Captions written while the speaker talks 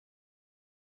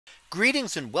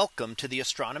Greetings and welcome to the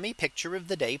Astronomy Picture of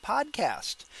the Day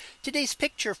podcast. Today's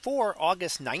picture for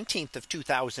August 19th of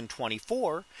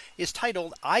 2024 is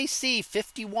titled IC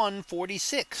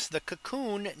 5146, the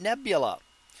Cocoon Nebula.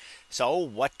 So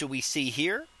what do we see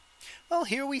here? Well,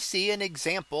 here we see an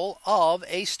example of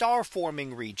a star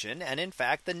forming region. And in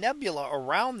fact, the nebula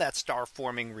around that star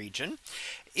forming region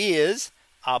is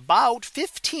about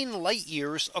 15 light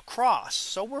years across.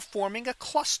 So we're forming a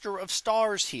cluster of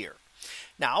stars here.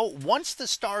 Now, once the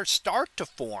stars start to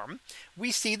form, we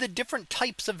see the different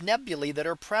types of nebulae that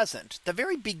are present. The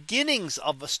very beginnings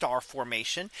of a star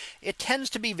formation, it tends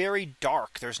to be very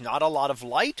dark. There's not a lot of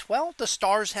light. Well, the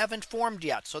stars haven't formed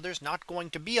yet, so there's not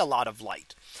going to be a lot of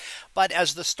light. But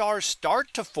as the stars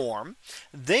start to form,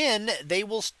 then they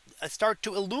will start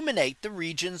to illuminate the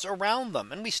regions around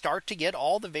them. And we start to get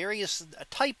all the various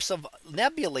types of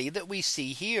nebulae that we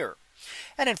see here.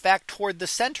 And in fact, toward the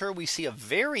center, we see a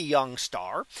very young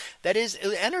star that is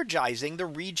energizing the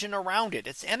region around it.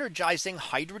 It's energizing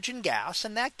hydrogen gas,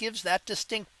 and that gives that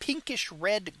distinct pinkish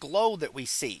red glow that we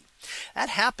see. That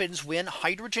happens when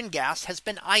hydrogen gas has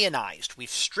been ionized. We've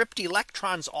stripped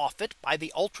electrons off it by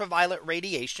the ultraviolet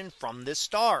radiation from this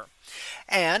star.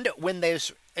 And when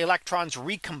those electrons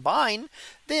recombine,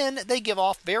 then they give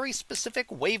off very specific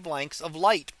wavelengths of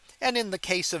light. And in the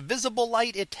case of visible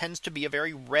light, it tends to be a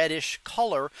very reddish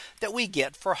color that we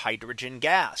get for hydrogen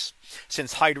gas.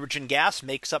 Since hydrogen gas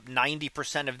makes up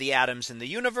 90% of the atoms in the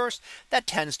universe, that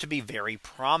tends to be very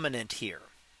prominent here.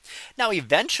 Now,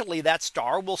 eventually that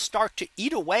star will start to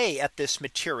eat away at this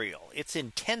material. Its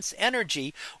intense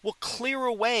energy will clear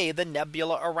away the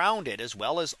nebula around it, as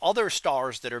well as other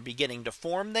stars that are beginning to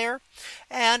form there,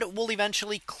 and will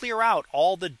eventually clear out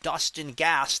all the dust and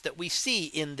gas that we see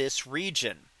in this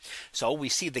region. So we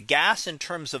see the gas in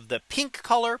terms of the pink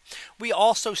color. We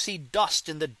also see dust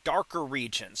in the darker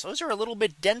regions. Those are a little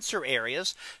bit denser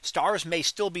areas. Stars may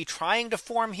still be trying to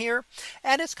form here,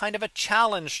 and it's kind of a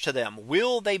challenge to them.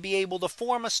 Will they be able to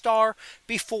form a star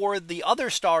before the other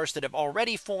stars that have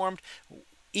already formed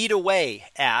eat away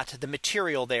at the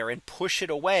material there and push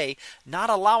it away, not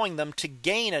allowing them to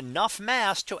gain enough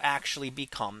mass to actually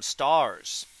become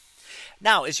stars?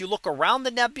 Now, as you look around the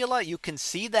nebula, you can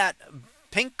see that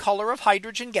pink color of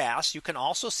hydrogen gas. You can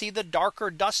also see the darker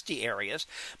dusty areas,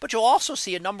 but you'll also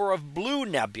see a number of blue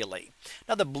nebulae.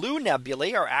 Now, the blue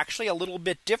nebulae are actually a little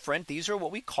bit different. These are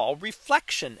what we call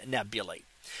reflection nebulae.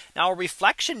 Now, a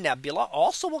reflection nebula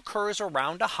also occurs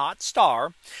around a hot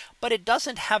star, but it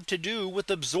doesn't have to do with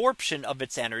absorption of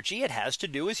its energy. It has to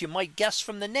do, as you might guess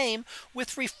from the name,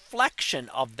 with reflection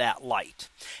of that light.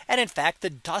 And in fact, the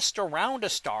dust around a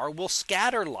star will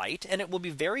scatter light, and it will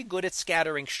be very good at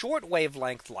scattering short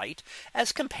wavelength light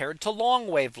as compared to long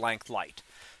wavelength light.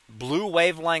 Blue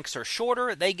wavelengths are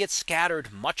shorter. They get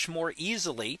scattered much more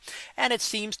easily, and it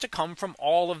seems to come from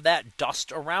all of that dust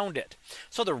around it.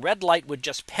 So the red light would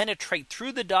just penetrate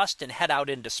through the dust and head out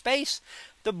into space.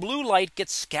 The blue light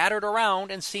gets scattered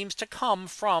around and seems to come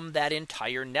from that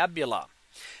entire nebula.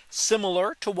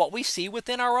 Similar to what we see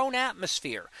within our own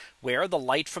atmosphere, where the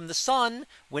light from the sun,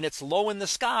 when it's low in the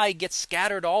sky, gets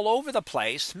scattered all over the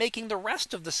place, making the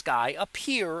rest of the sky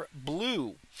appear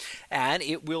blue. And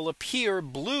it will appear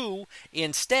blue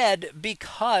instead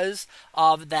because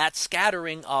of that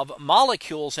scattering of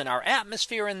molecules in our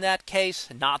atmosphere in that case.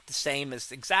 Not the same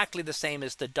as exactly the same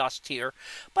as the dust here,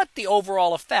 but the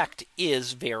overall effect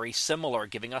is very similar,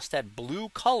 giving us that blue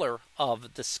color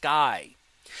of the sky.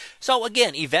 So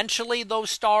again, eventually those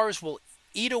stars will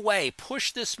eat away,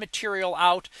 push this material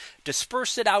out,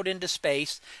 disperse it out into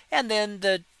space, and then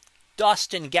the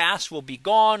dust and gas will be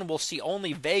gone. We'll see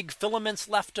only vague filaments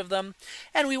left of them,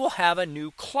 and we will have a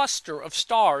new cluster of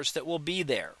stars that will be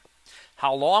there.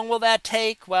 How long will that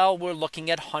take? Well, we're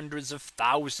looking at hundreds of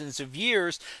thousands of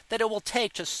years that it will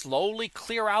take to slowly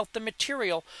clear out the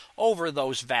material over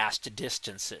those vast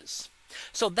distances.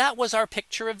 So that was our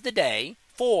picture of the day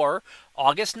for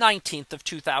August 19th of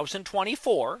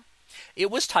 2024.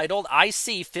 It was titled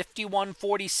IC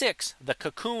 5146, the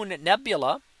Cocoon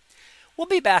Nebula. We'll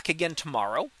be back again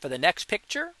tomorrow for the next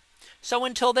picture. So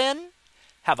until then,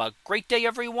 have a great day,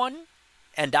 everyone,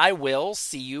 and I will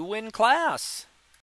see you in class.